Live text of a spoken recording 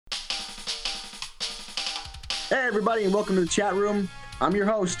Hey, everybody, and welcome to the chat room. I'm your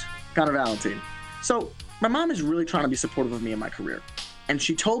host, Valentin. So, my mom is really trying to be supportive of me in my career, and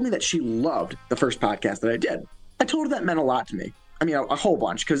she told me that she loved the first podcast that I did. I told her that meant a lot to me. I mean, a whole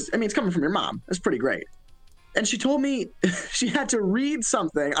bunch, because, it's coming from your mom. That's pretty great. And she told me she had to read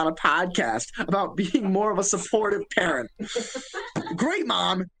something on a podcast about being more of a supportive parent. Great,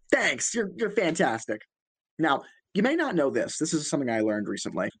 Mom. Thanks. You're fantastic. Now, you may not know this. This is something I learned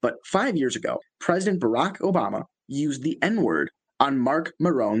recently. But 5 years ago, President Barack Obama used the N-word on Mark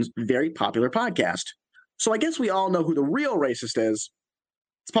Marone's very popular podcast. So I guess we all know who the real racist is.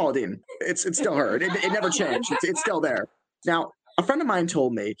 It's Paula Deen. It's still her. It never changed. It's still there. Now, a friend of mine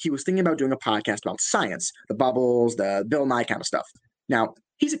told me he was thinking about doing a podcast about science, the bubbles, the Bill Nye kind of stuff. Now,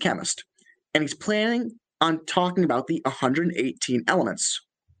 he's a chemist, and he's planning on talking about the 118 elements.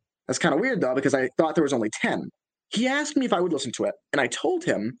 That's kind of weird, though, because I thought there was only 10. He asked me if I would listen to it, and I told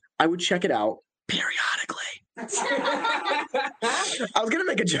him I would check it out periodically. I was going to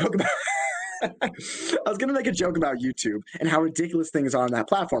make a joke about YouTube and how ridiculous things are on that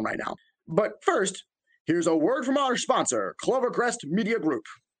platform right now. But first, here's a word from our sponsor, Clovercrest Media Group.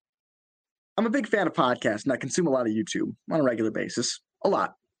 I'm a big fan of podcasts, and I consume a lot of YouTube on a regular basis. A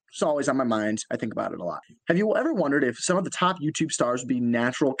lot. It's always on my mind. I think about it a lot. Have you ever wondered if some of the top YouTube stars would be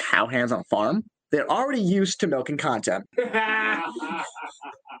natural cowhands on a farm? They're already used to milking content.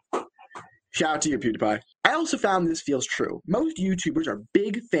 Shout out to you, PewDiePie. I also found this feels true. Most YouTubers are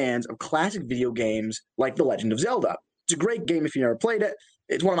big fans of classic video games like The Legend of Zelda. It's a great game if you never played it.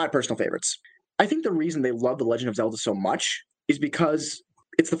 It's one of my personal favorites. I think the reason they love The Legend of Zelda so much is because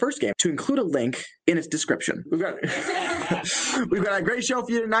it's the first game to include a link in its description. We've got a great show for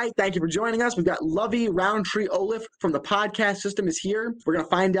you tonight. Thank you for joining us. We've got Lovey Roundtree Oliff from the Podcast System is here. We're going to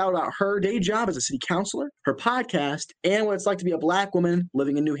find out about her day job as a city councilor, her podcast, and what it's like to be a Black woman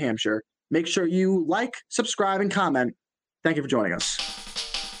living in New Hampshire. Make sure you like, subscribe, and comment. Thank you for joining us.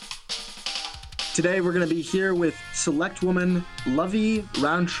 Today, we're going to be here with select woman Lovey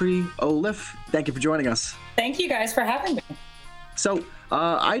Roundtree Oliff. Thank you for joining us. Thank you guys for having me. So,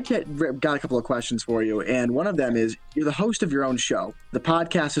 I got a couple of questions for you, and one of them is, you're the host of your own show, The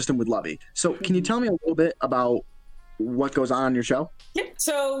Podcast System with Lovey. So, can you tell me a little bit about what goes on your show? Yeah.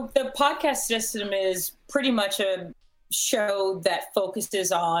 So, The Podcast System is pretty much a show that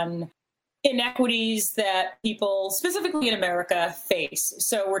focuses on inequities that people, specifically in America, face.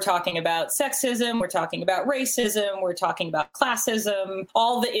 So we're talking about sexism, we're talking about racism, we're talking about classism,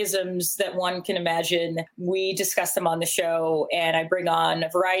 all the isms that one can imagine. We discuss them on the show, and I bring on a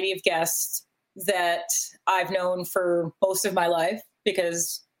variety of guests that I've known for most of my life,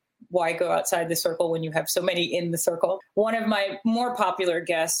 because why go outside the circle when you have so many in the circle? One of my more popular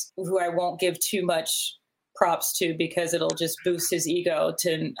guests, who I won't give too much props to because it'll just boost his ego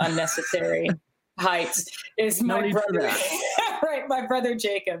to unnecessary heights, is my brother. Right, my brother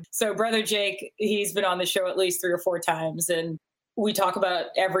Jacob. So brother Jake, he's been on the show at least 3 or 4 times, and we talk about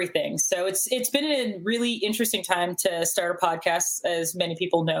everything. So it's been a really interesting time to start a podcast, as many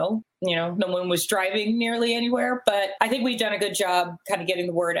people know. You know, no one was driving nearly anywhere, but I think we've done a good job kind of getting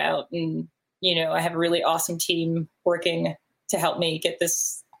the word out. And, you know, I have a really awesome team working to help me get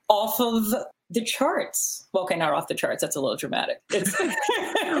this off of the charts. Well, okay, not off the charts. That's a little dramatic. It's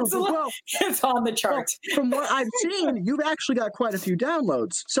on the charts. Well, from what I've seen, you've actually got quite a few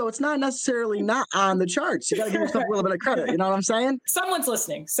downloads. So it's not necessarily not on the charts. You got to give yourself a little bit of credit. You know what I'm saying? Someone's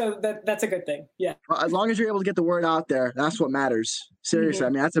listening. So that's a good thing. Yeah. Well, as long as you're able to get the word out there, that's what matters. Seriously.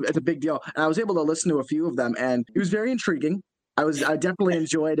 Mm-hmm. I mean, it's a big deal. And I was able to listen to a few of them, and it was very intriguing. I definitely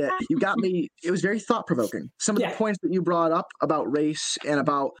enjoyed it. You got me. It was very thought-provoking. Some of the points that you brought up about race and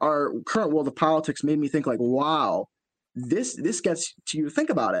about our current world of politics made me think, like, wow, this gets you to think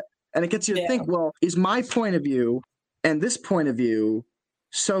about it. And it gets you to think, well, is my point of view and this point of view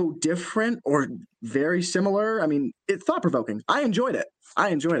so different or very similar? I mean, it's thought-provoking. I enjoyed it.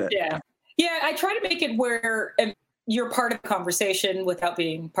 Yeah. Yeah, I try to make it where you're part of the conversation without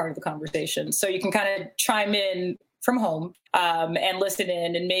being part of the conversation. So you can kind of chime in from home and listen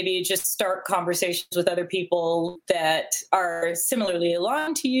in, and maybe just start conversations with other people that are similarly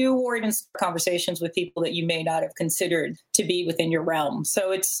aligned to you, or even start conversations with people that you may not have considered to be within your realm.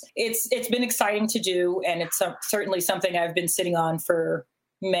 So it's been exciting to do, and it's certainly something I've been sitting on for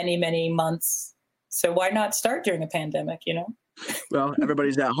many, many months. So why not start during a pandemic, you know? Well,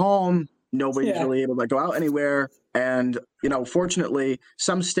 everybody's at home. Nobody's really able to go out anywhere. And, fortunately,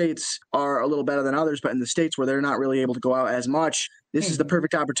 some states are a little better than others, but in the states where they're not really able to go out as much, this is the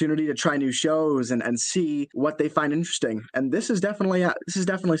perfect opportunity to try new shows and see what they find interesting. And this is definitely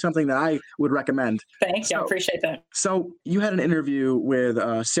something that I would recommend. Thank you. I appreciate that. So you had an interview with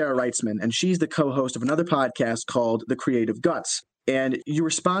Sarah Reitzman, and she's the co-host of another podcast called The Creative Guts. And you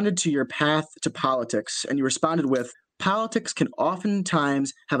responded to your path to politics, and you responded with, politics can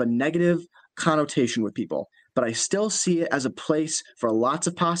oftentimes have a negative connotation with people, but I still see it as a place for lots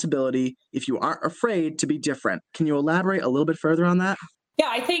of possibility if you aren't afraid to be different. Can you elaborate a little bit further on that? Yeah,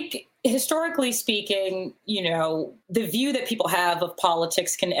 I think historically speaking, the view that people have of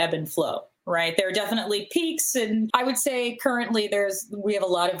politics can ebb and flow, right? There are definitely peaks, and I would say currently we have a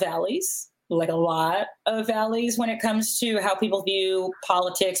lot of valleys. Like a lot of valleys when it comes to how people view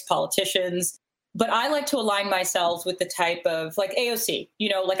politics, politicians. But I like to align myself with the type of like AOC,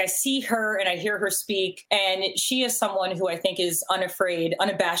 I see her and I hear her speak, and she is someone who I think is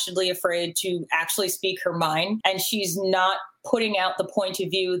unabashedly afraid to actually speak her mind. And she's not putting out the point of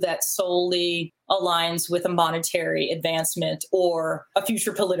view that solely aligns with a monetary advancement or a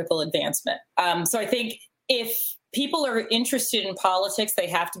future political advancement. So I think if people are interested in politics, they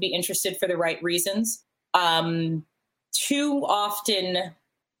have to be interested for the right reasons. Too often,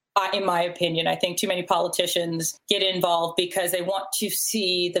 in my opinion, I think too many politicians get involved because they want to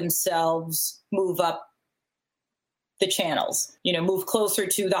see themselves move up the channels, move closer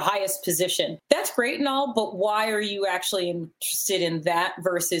to the highest position. That's great and all, but why are you actually interested in that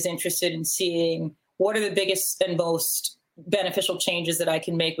versus interested in seeing what are the biggest and most beneficial changes that I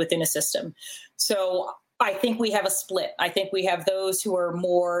can make within a system? So I think we have a split. I think we have those who are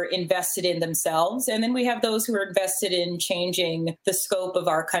more invested in themselves, and then we have those who are invested in changing the scope of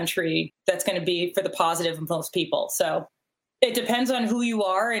our country that's going to be for the positive of most people. So it depends on who you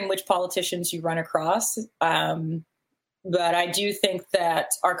are and which politicians you run across. But I do think that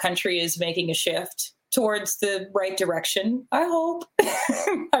our country is making a shift towards the right direction. I hope.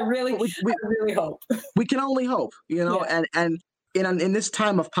 I really hope. We can only hope, yeah. And in this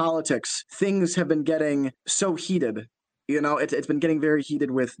time of politics, things have been getting so heated. It's been getting very heated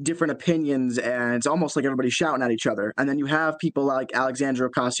with different opinions, and it's almost like everybody's shouting at each other. And then you have people like Alexandria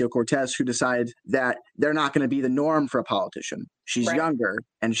Ocasio-Cortez who decide that they're not going to be the norm for a politician. She's right. Younger,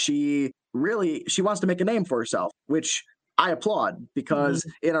 and she wants to make a name for herself, which I applaud, because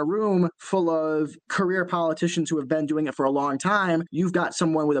in a room full of career politicians who have been doing it for a long time, you've got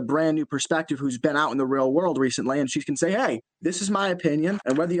someone with a brand new perspective who's been out in the real world recently, and she can say, hey, this is my opinion,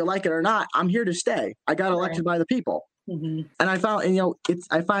 and whether you like it or not, I'm here to stay. I got elected by the people. And I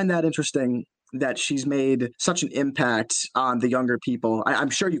find that interesting that she's made such an impact on the younger people. I'm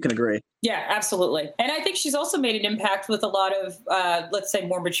sure you can agree. Yeah, absolutely. And I think she's also made an impact with a lot of, let's say,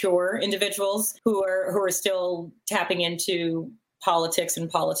 more mature individuals who are still tapping into politics and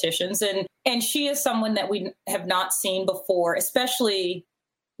politicians. And she is someone that we have not seen before, especially,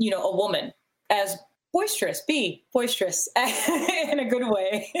 a woman as boisterous in a good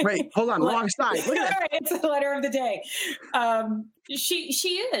way. Wait, hold on, wrong side. Look at that. It's the letter of the day.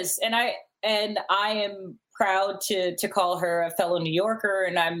 She is, and I am proud to call her a fellow New Yorker,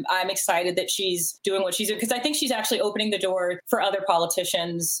 and I'm excited that she's doing what she's doing, because I think she's actually opening the door for other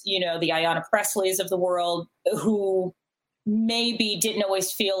politicians, the Ayanna Presleys of the world, who maybe didn't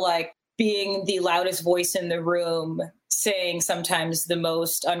always feel like being the loudest voice in the room, saying sometimes the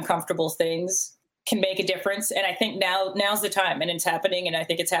most uncomfortable things can make a difference. And I think now's the time, and it's happening, and I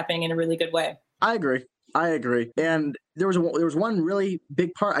think it's happening in a really good way. I agree. And there was one really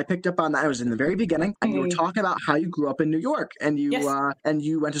big part I picked up on that. I was in the very beginning, and you were talking about how you grew up in New York, and you and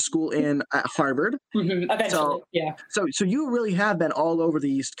you went to school at Harvard. Eventually, yeah. So you really have been all over the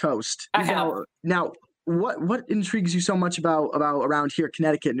East Coast. I have. Now, what intrigues you so much about around here,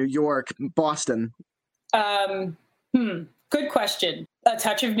 Connecticut, New York, Boston? Good question. A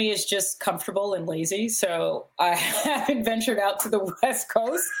touch of me is just comfortable and lazy, so I haven't ventured out to the West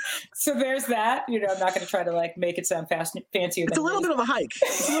Coast. So there's that. I'm not going to try to make it sound fancier. It's a little bit of a hike.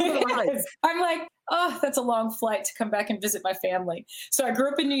 I'm like, oh, that's a long flight to come back and visit my family. So I grew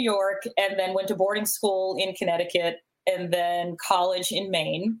up in New York, and then went to boarding school in Connecticut, and then college in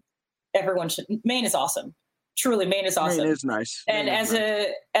Maine. Maine is awesome. Truly, Maine is awesome. Maine is nice. And as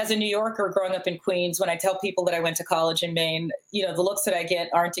a New Yorker growing up in Queens, when I tell people that I went to college in Maine, the looks that I get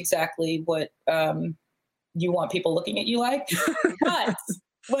aren't exactly what you want people looking at you like. But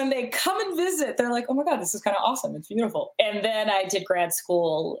when they come and visit, they're like, oh my God, this is kind of awesome. It's beautiful. And then I did grad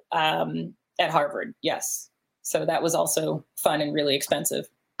school at Harvard. Yes. So that was also fun and really expensive.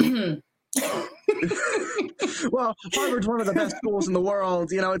 Well, Harvard's one of the best schools in the world.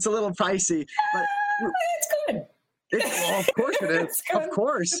 It's a little pricey, but it's good. Well, of course it is. Of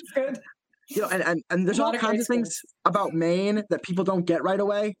course. It's good. You know, and there's all kinds of things about Maine that people don't get right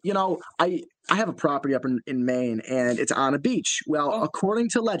away. You know, I have a property up in Maine, and it's on a beach. Well, according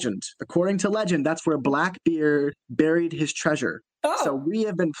to legend, that's where Blackbeard buried his treasure. Oh. So we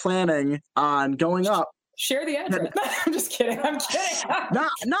have been planning on going up. Share the address. I'm just kidding. I'm kidding.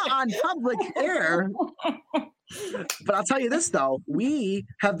 Not on public air. But I'll tell you this, though. We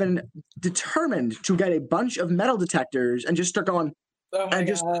have been determined to get a bunch of metal detectors and just start going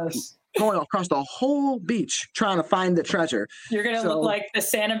going across the whole beach trying to find the treasure. You're going to look like the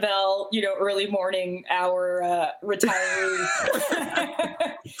Sanibel, early morning hour retiree.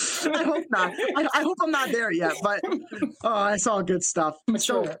 I hope not. I hope I'm not there yet, but it's all good stuff.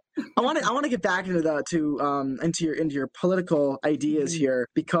 Mature. So I want to get back into your political ideas here,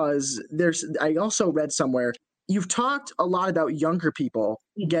 because I also read somewhere you've talked a lot about younger people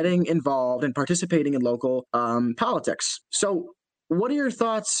getting involved and participating in local politics. So what are your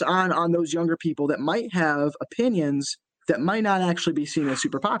thoughts on those younger people that might have opinions that might not actually be seen as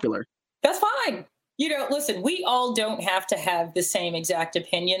super popular? That's fine. Listen, we all don't have to have the same exact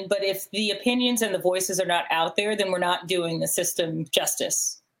opinion, but if the opinions and the voices are not out there, then we're not doing the system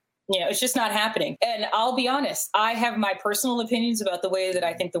justice. It's just not happening. And I'll be honest, I have my personal opinions about the way that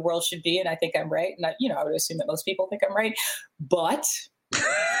I think the world should be, and I think I'm right. And I would assume that most people think I'm right. But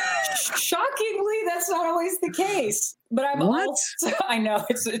shockingly, that's not always the case. But I know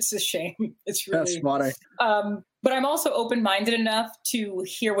it's a shame. It's really that's funny. But I'm also open-minded enough to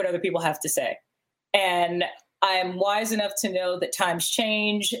hear what other people have to say. And I'm wise enough to know that times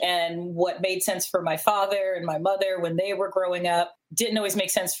change, and what made sense for my father and my mother when they were growing up didn't always make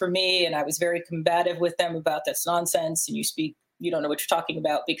sense for me. And I was very combative with them about this nonsense. And you don't know what you're talking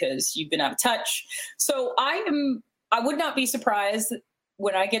about because you've been out of touch. So I would not be surprised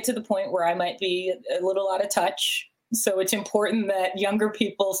when I get to the point where I might be a little out of touch. So it's important that younger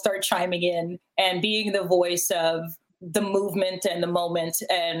people start chiming in and being the voice of the movement and the moment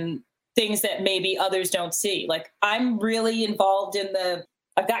and things that maybe others don't see. Like, I'm really involved in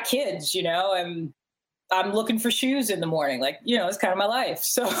I've got kids, I'm looking for shoes in the morning. Like, it's kind of my life.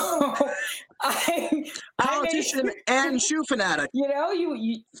 So politician and shoe fanatic.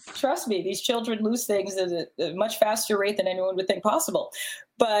 You trust me, these children lose things at a much faster rate than anyone would think possible.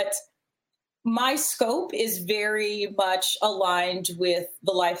 But my scope is very much aligned with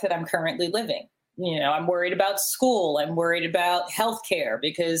the life that I'm currently living. I'm worried about school. I'm worried about healthcare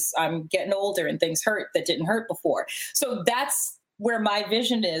because I'm getting older and things hurt that didn't hurt before. So that's where my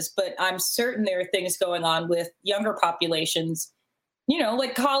vision is. But I'm certain there are things going on with younger populations,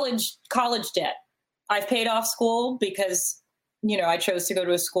 like college debt. I've paid off school because, I chose to go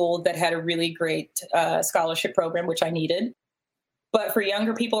to a school that had a really great scholarship program, which I needed. But for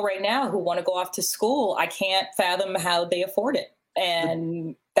younger people right now who want to go off to school, I can't fathom how they afford it.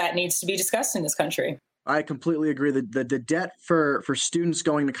 And that needs to be discussed in this country. I completely agree. The debt for students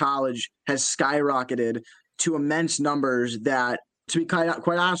going to college has skyrocketed to immense numbers that, to be quite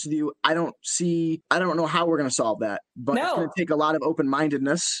honest with you, I don't know how we're going to solve that. But it's going to take a lot of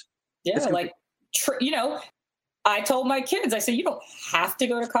open-mindedness. Yeah, I told my kids, I said, you don't have to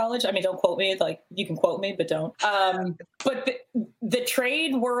go to college. I mean, don't quote me. Like, you can quote me, but don't. But the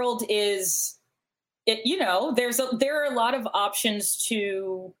trade world is... there are a lot of options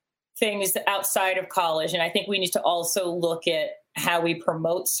to things outside of college. And I think we need to also look at how we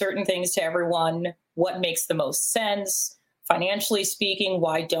promote certain things to everyone, what makes the most sense. Financially speaking,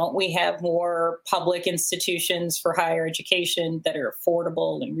 why don't we have more public institutions for higher education that are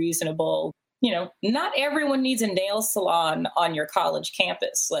affordable and reasonable? Not everyone needs a nail salon on your college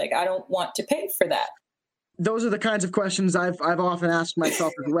campus. Like, I don't want to pay for that. Those are the kinds of questions I've often asked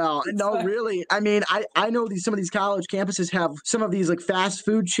myself as well. No, really. I mean, I know some of these college campuses have some of these like fast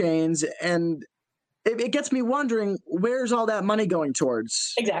food chains, and it gets me wondering, where's all that money going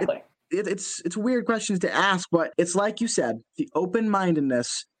towards? Exactly. It's weird questions to ask, but it's like you said, the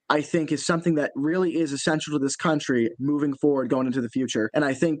open-mindedness, I think, is something that really is essential to this country moving forward, going into the future. And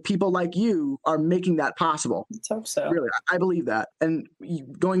I think people like you are making that possible. Let's hope so. Really, I believe that. And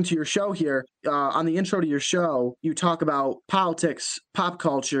going to your show here, on the intro to your show, you talk about politics, pop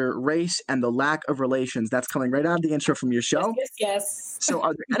culture, race, and the lack of relations. That's coming right out of the intro from your show. Yes. So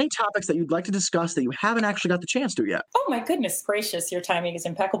are there any topics that you'd like to discuss that you haven't actually got the chance to yet? Oh, my goodness gracious. Your timing is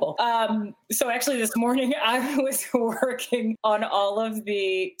impeccable. So actually this morning I was working on all of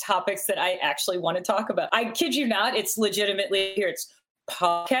the topics that I actually want to talk about. I kid you not, it's legitimately here. It's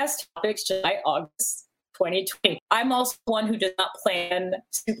podcast topics, July, August 2020. I'm also one who does not plan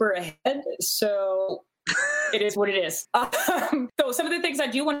super ahead. So It is what it is. So some of the things I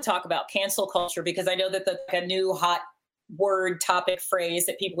do want to talk about, cancel culture, because I know that a new hot word, topic, phrase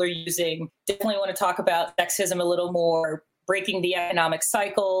that people are using. Definitely want to talk about sexism a little more, breaking the economic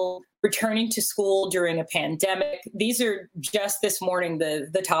cycle, returning to school during a pandemic. These are just this morning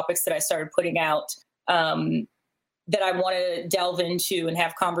the topics that I started putting out that I want to delve into and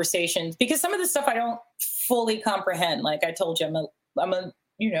have conversations, because some of the stuff I don't fully comprehend. Like I told you, I'm a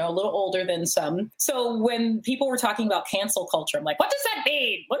a little older than some. So when people were talking about cancel culture, I'm like, what does that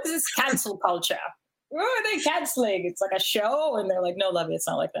mean? What is this cancel culture? What are they canceling? It's like a show? And they're like, no, Lovey, it's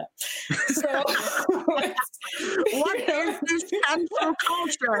not like that. So what is this cancel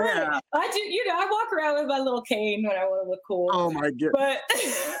culture? Yeah. I do, I walk around with my little cane when I want to look cool. Oh my god.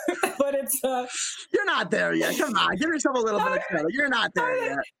 But it's you're not there yet. Come on, give yourself a little bit of credit. You're not there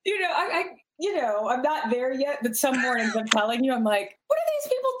yet. I'm not there yet, but some mornings I'm telling you, I'm like, what are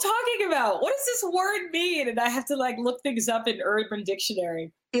these people talking about? What does this word mean? And I have to look things up in Urban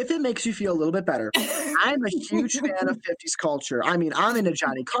Dictionary. If it makes you feel a little bit better, I'm a huge fan of 50s culture. I mean, I'm into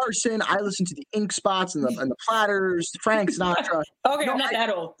Johnny Carson. I listen to the Ink Spots and the Platters, Frank Sinatra. Okay, I'm not that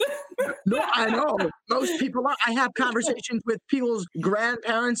old. No, I know. Most people are. I have conversations with people's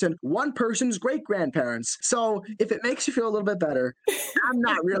grandparents and one person's great-grandparents. So if it makes you feel a little bit better, I'm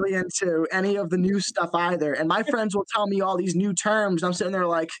not really into any of the new stuff either. And my friends will tell me all these new terms. I'm sitting there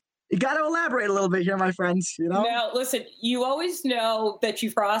like, you got to elaborate a little bit here, my friends, Now, listen, you always know that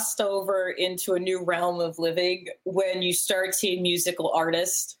you've crossed over into a new realm of living when you start seeing musical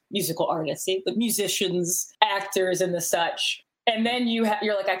artists, see, the musicians, actors, and the such. And then you're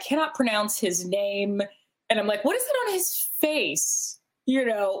like, I cannot pronounce his name. And I'm like, what is it on his face?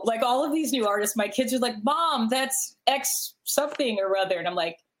 Like all of these new artists, my kids are like, Mom, that's X something or other. And I'm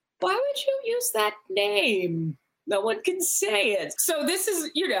like, why would you use that name? No one can say it. So this is,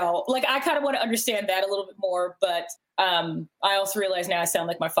 I kind of want to understand that a little bit more, but I also realize now I sound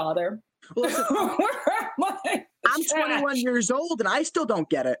like my father. Listen, I'm 21 years old and I still don't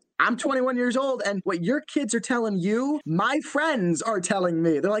get it. I'm 21 years old and what your kids are telling you, my friends are telling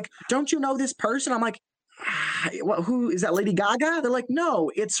me. They're like, don't you know this person? I'm like, who is that, Lady Gaga? They're like,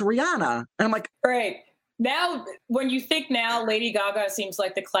 no, it's Rihanna. And I'm like, right. Now, when you think now, Lady Gaga seems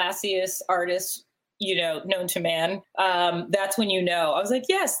like the classiest artist known to man. That's when I was like,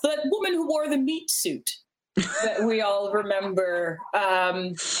 yes, the woman who wore the meat suit that we all remember.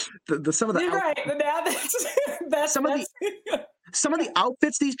 Some of the right, but now that's some of the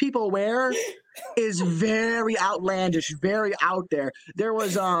outfits these people wear is very outlandish, very out there. There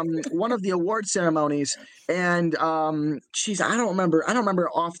was one of the award ceremonies, and I don't remember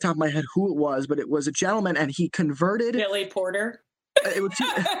off the top of my head who it was, but it was a gentleman, and he converted Billy Porter. It was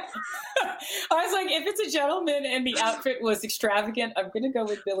I was like, if it's a gentleman and the outfit was extravagant, I'm going to go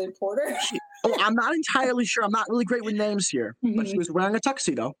with Billy Porter. I'm not entirely sure. I'm not really great with names here, but he was wearing a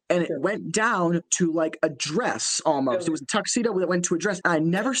tuxedo and it went down to like a dress almost. It was a tuxedo that went to a dress. And I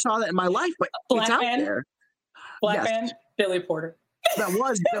never saw that in my life, but it's out there. Black man, Billy Porter. That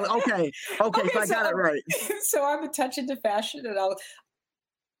was Billy. Okay, so I got it right. So I'm a touch into fashion and I'll,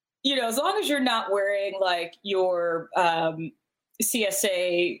 as long as you're not wearing like your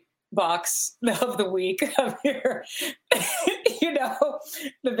CSA box of the week of your,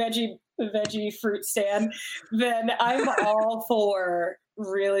 the veggie fruit stand, then I'm all for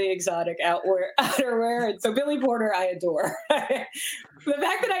really exotic outerwear. And so Billy Porter, I adore. The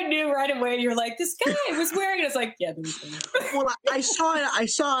fact that I knew right away, you're like, this guy was wearing it. It's like, yeah, Billy Porter. Well, I saw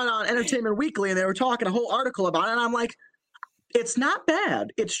it on Entertainment Weekly, and they were talking a whole article about it, and I'm like, it's not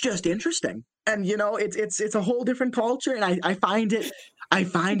bad. It's just interesting. And it's a whole different culture, and I find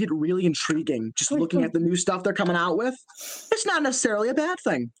it really intriguing. Just looking at the new stuff they're coming out with, it's not necessarily a bad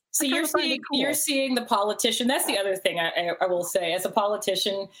thing. So you're seeing the politician. That's the other thing I will say. As a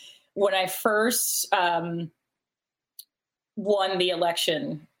politician, when I first won the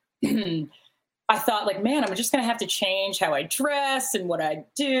election, I thought like, man, I'm just going to have to change how I dress and what I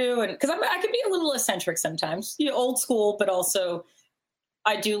do, and because I can be a little eccentric sometimes, old school, but also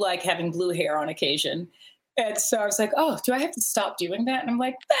I do like having blue hair on occasion. And so I was like, oh, do I have to stop doing that? And I'm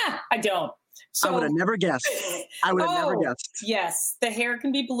like, I don't. So, I would have never guessed. Never guessed. Yes, the hair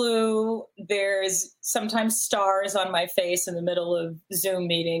can be blue. There's sometimes stars on my face in the middle of Zoom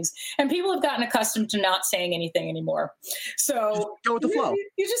meetings. And people have gotten accustomed to not saying anything anymore. So just go with the flow.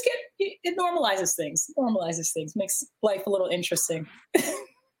 You just it normalizes things. Makes life a little interesting.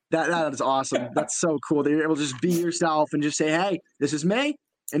 That is awesome. That's so cool that you're able to just be yourself and just say, hey, this is me.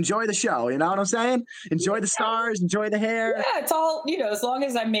 Enjoy the show. You know what I'm saying? Enjoy the stars, enjoy the hair. Yeah, it's all, as long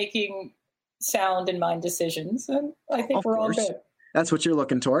as I'm making sound and mind decisions, and I think we're all good. That's what you're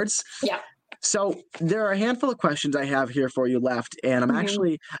looking towards. Yeah. So there are a handful of questions I have here for you left, and I'm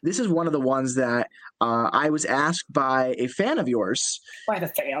actually, this is one of the ones that I was asked by a fan of yours. By the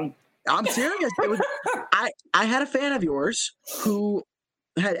fan. I'm serious. It was I had a fan of yours who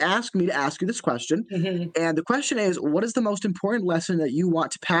had asked me to ask you this question, and the question is, what is the most important lesson that you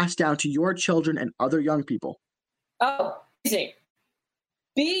want to pass down to your children and other young people? Oh, easy.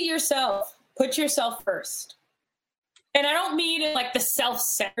 Be yourself. Put yourself first. And I don't mean in like the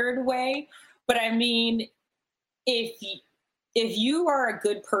self-centered way, but I mean, if you are a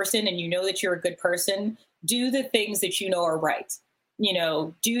good person and you know that you're a good person, do the things that you know are right. You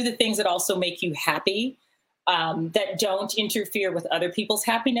know, do the things that also make you happy, that don't interfere with other people's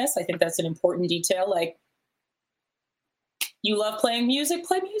happiness. I think that's an important detail. Like, you love playing music,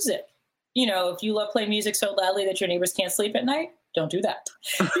 play music. You know, if you love playing music so loudly that your neighbors can't sleep at night, don't do that.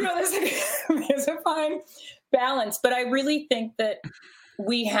 You know, there's a fine balance. But I really think that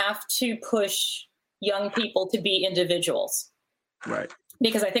we have to push young people to be individuals. Right.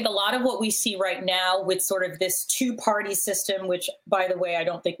 Because I think a lot of what we see right now with sort of this two-party system, which, by the way, I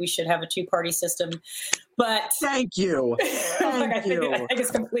don't think we should have a two-party system, but... Thank you. Thank you. I think it's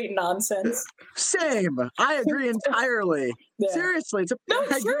complete nonsense. Same. I agree entirely. Yeah. Seriously.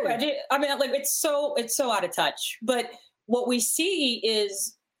 It's true. I mean, like, it's so out of touch. But what we see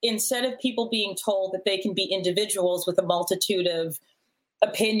is, instead of people being told that they can be individuals with a multitude of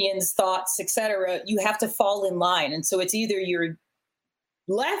opinions, thoughts, etc., you have to fall in line. And so it's either you're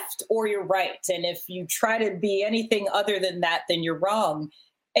left or you're right. And if you try to be anything other than that, then you're wrong.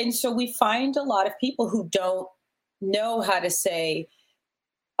 And so we find a lot of people who don't know how to say,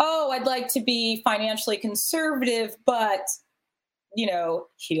 oh, I'd like to be financially conservative, but, you know,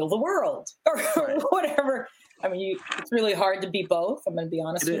 heal the world or whatever. I mean, it's really hard to be both. I'm going to be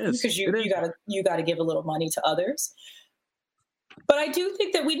honest with you, because you got to give a little money to others. But I do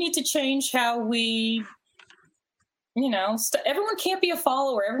think that we need to change how we, you know, everyone can't be a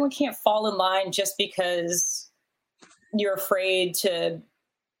follower. Everyone can't fall in line just because you're afraid to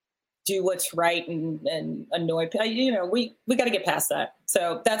do what's right and annoy people. You know, we got to get past that.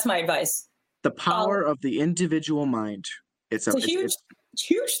 So that's my advice. The power of the individual mind. It's a huge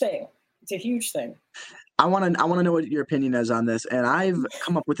thing. It's a huge thing. I want to know what your opinion is on this, and I've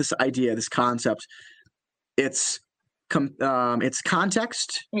come up with this idea, this concept. It's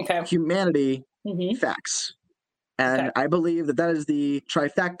context, humanity, facts. And I believe that is the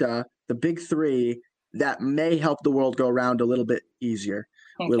trifecta, the big three, that may help the world go around a little bit easier.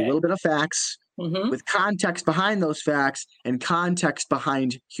 With a little bit of facts, with context behind those facts, and context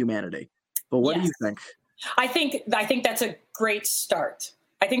behind humanity. But what do you think? I think that's a great start.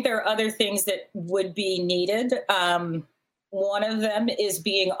 I think there are other things that would be needed. One of them is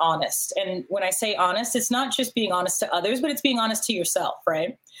being honest. And when I say honest, it's not just being honest to others, but it's being honest to yourself,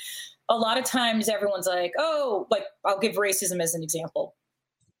 right? A lot of times everyone's like, oh, like, I'll give racism as an example.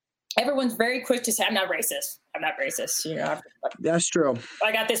 Everyone's very quick to say, I'm not racist. I'm not racist. You know, that's true.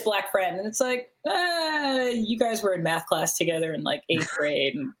 I got this black friend. And it's like, you guys were in math class together in like 8th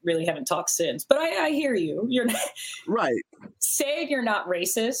grade and really haven't talked since. But I hear you. You're not right. Saying you're not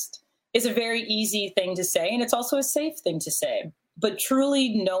racist is a very easy thing to say. And it's also a safe thing to say. But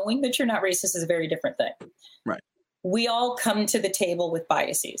truly knowing that you're not racist is a very different thing. Right. We all come to the table with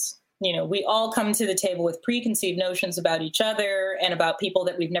biases. You know, we all come to the table with preconceived notions about each other and about people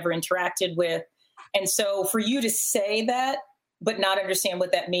that we've never interacted with. And so for you to say that, but not understand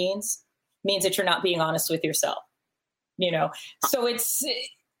what that means that you're not being honest with yourself, you know? So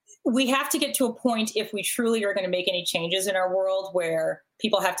we have to get to a point, if we truly are going to make any changes in our world, where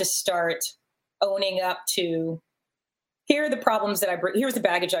people have to start owning up to, here are the problems that I bring, here's the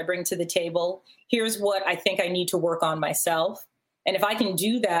baggage I bring to the table. Here's what I think I need to work on myself. And if I can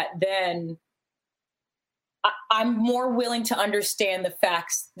do that, then I'm more willing to understand the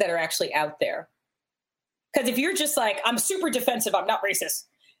facts that are actually out there. Because if you're just like, I'm super defensive, I'm not racist,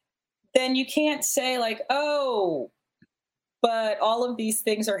 then you can't say like, oh, but all of these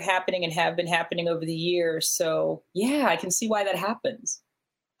things are happening and have been happening over the years. So yeah, I can see why that happens.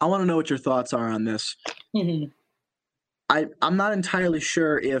 I want to know what your thoughts are on this. I'm not entirely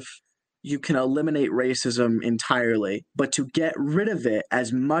sure if you can eliminate racism entirely, but to get rid of it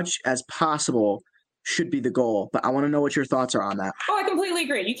as much as possible should be the goal. But I want to know what your thoughts are on that. Oh, I completely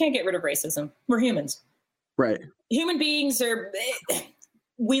agree. You can't get rid of racism. We're humans. Right. Human beings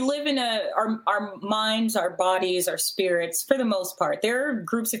we live in our minds, our bodies, our spirits, for the most part. There are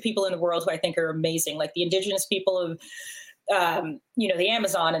groups of people in the world who I think are amazing, like the indigenous people of, the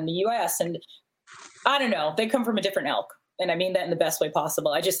Amazon and the US. And I don't know, they come from a different elk. And I mean that in the best way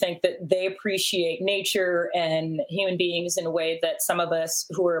possible. I just think that they appreciate nature and human beings in a way that some of us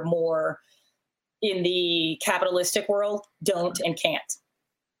who are more in the capitalistic world don't and can't.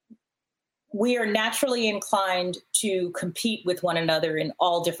 We are naturally inclined to compete with one another in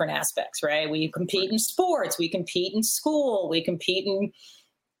all different aspects, right? We compete in sports, we compete in school, we compete in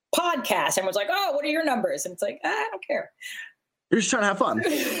podcasts. Everyone's like, oh, what are your numbers? And it's like, I don't care. You're just trying to have fun.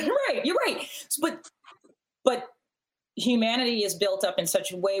 You're right. But humanity is built up in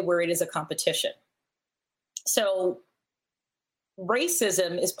such a way where it is a competition. So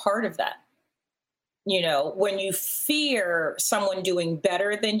racism is part of that. You know, when you fear someone doing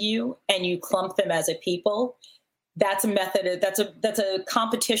better than you and you clump them as a people, that's a method. That's a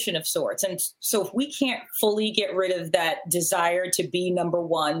competition of sorts. And so if we can't fully get rid of that desire to be number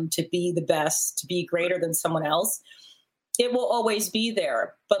one, to be the best, to be greater than someone else, it will always be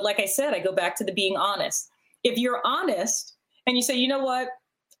there. But like I said, I go back to the being honest. If you're honest and you say, you know what,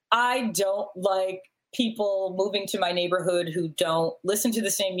 I don't like people moving to my neighborhood who don't listen to the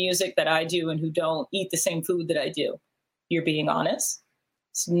same music that I do and who don't eat the same food that I do. You're being honest.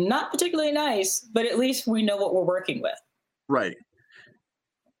 It's not particularly nice, but at least we know what we're working with. Right.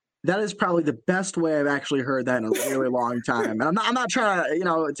 That is probably the best way I've actually heard that in a really long time. And I'm not trying to,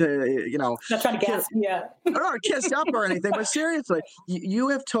 not trying to gas, or kiss up or anything, but seriously,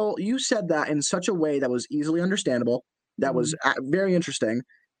 you said that in such a way that was easily understandable, that was very interesting.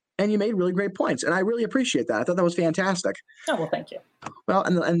 And you made really great points, and I really appreciate that. I thought that was fantastic. Oh, well, thank you. Well,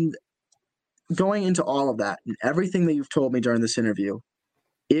 and going into all of that and everything that you've told me during this interview,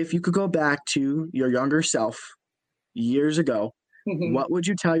 if you could go back to your younger self years ago, what would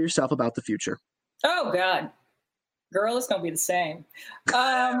you tell yourself about the future? Oh, God. Girl, it's going to be the same.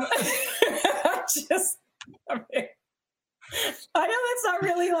 I know that's not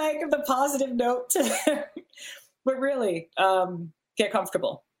really like the positive note, but really, get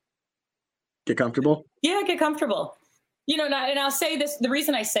comfortable. Get comfortable? Yeah, get comfortable. And I'll say this, the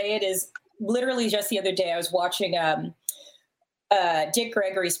reason I say it is literally just the other day I was watching Dick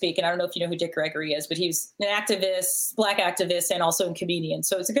Gregory speak, and I don't know if you know who Dick Gregory is, but he's an activist, Black activist, and also a comedian.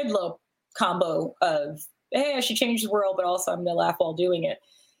 So it's a good little combo of, hey, I should change the world, but also I'm going to laugh while doing it.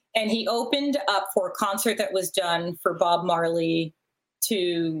 And he opened up for a concert that was done for Bob Marley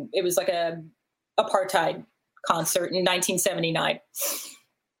it was like a apartheid concert in 1979.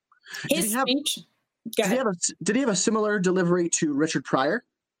 His speech. Did he have a similar delivery to Richard Pryor,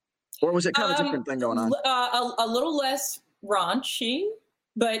 or was it kind of a different thing going on? A little less raunchy,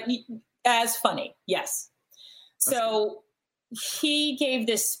 but as funny. Yes. So he gave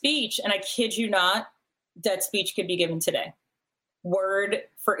this speech, and I kid you not, that speech could be given today. Word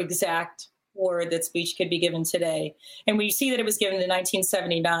for exact word, that speech could be given today. And when you see that it was given in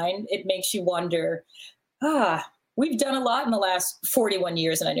 1979, it makes you wonder, we've done a lot in the last 41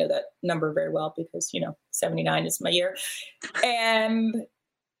 years, and I know that number very well because, 79 is my year. And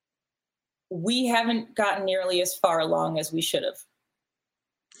we haven't gotten nearly as far along as we should have.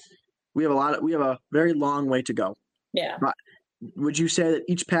 We have a very long way to go. Yeah. But would you say that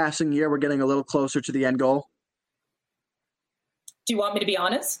each passing year we're getting a little closer to the end goal? Do you want me to be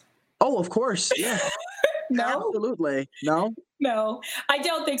honest? Oh, of course. Yeah. No? Absolutely. No? No, I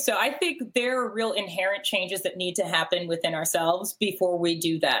don't think so. I think there are real inherent changes that need to happen within ourselves before we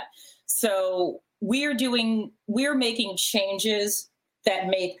do that. So we're making changes that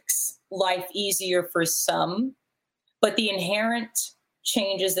makes life easier for some, but the inherent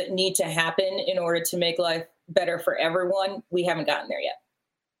changes that need to happen in order to make life better for everyone, we haven't gotten there yet.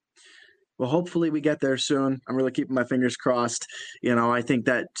 Well, hopefully we get there soon. I'm really keeping my fingers crossed. I think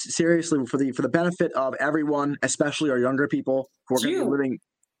that seriously, for the benefit of everyone, especially our younger people who are going to be living.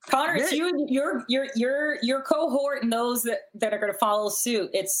 Connor, it's you, your cohort, and those that are going to follow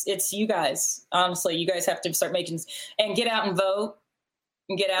suit. It's you guys. Honestly, you guys have to start making and get out and vote.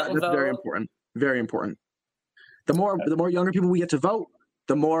 That's very important. Very important. The more younger people we get to vote,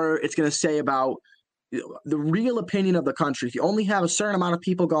 the more it's going to say about the real opinion of the country. If you only have a certain amount of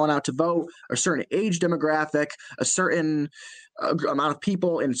people going out to vote, a certain age demographic, a certain amount of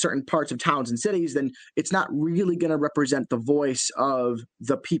people in certain parts of towns and cities, then it's not really going to represent the voice of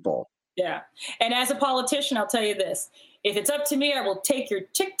the people. Yeah. And as a politician, I'll tell you this. If it's up to me, I will take your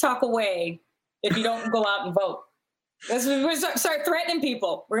TikTok away if you don't go out and vote. We're start threatening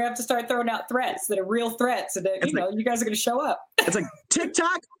people. We're going to have to start throwing out threats that are real threats. So that, you guys are going to show up. It's like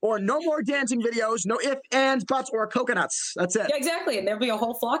TikTok or no more dancing videos, no ifs, ands, buts, or coconuts. That's it. Yeah, exactly. And there'll be a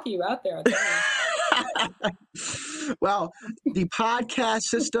whole flock of you out there. Well, the podcast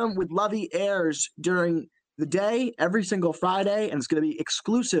system with Lovey airs during the day, every single Friday, and it's going to be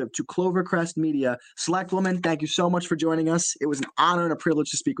exclusive to Clovercrest Media. Select Woman, thank you so much for joining us. It was an honor and a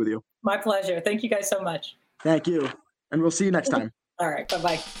privilege to speak with you. My pleasure. Thank you guys so much. Thank you. And we'll see you next time. All right.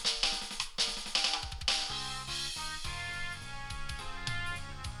 Bye-bye.